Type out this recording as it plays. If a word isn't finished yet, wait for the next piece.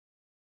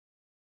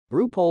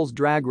RuPaul's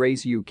Drag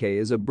Race UK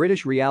is a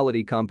British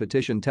reality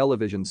competition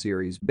television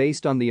series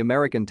based on the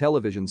American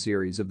television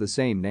series of the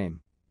same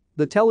name.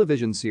 The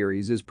television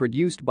series is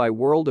produced by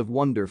World of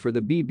Wonder for the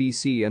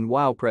BBC and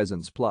WOW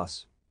Presence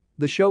Plus.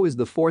 The show is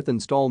the fourth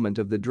installment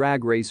of the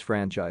Drag Race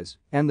franchise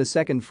and the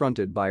second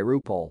fronted by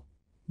RuPaul.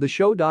 The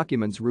show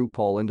documents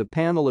RuPaul and a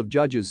panel of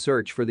judges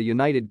search for the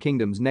United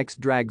Kingdom's next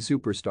drag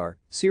superstar,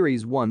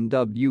 Series 1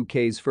 dubbed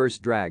UK's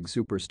first drag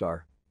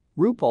superstar.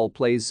 RuPaul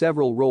plays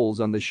several roles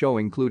on the show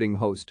including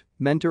host,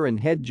 mentor and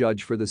head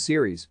judge for the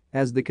series,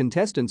 as the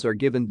contestants are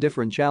given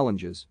different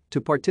challenges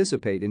to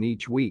participate in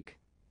each week.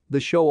 The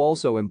show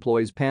also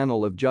employs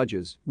panel of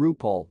judges,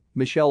 RuPaul,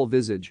 Michelle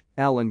Visage,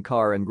 Alan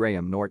Carr and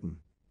Graham Norton.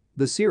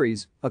 The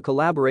series, a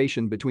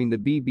collaboration between the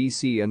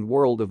BBC and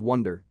World of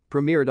Wonder,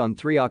 premiered on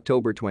 3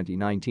 October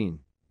 2019.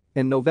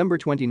 In November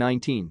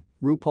 2019,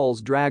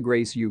 RuPaul's Drag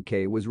Race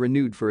UK was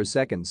renewed for a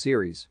second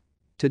series.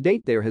 To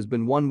date there has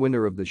been one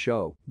winner of the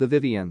show, the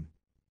Vivienne.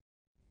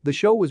 The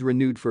show was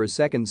renewed for a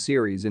second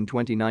series in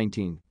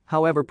 2019,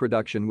 however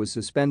production was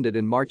suspended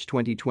in March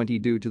 2020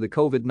 due to the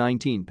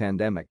COVID-19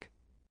 pandemic.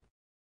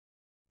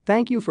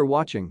 Thank you for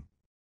watching.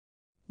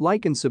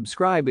 Like and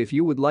subscribe if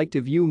you would like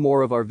to view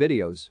more of our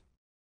videos.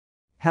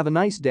 Have a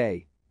nice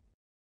day.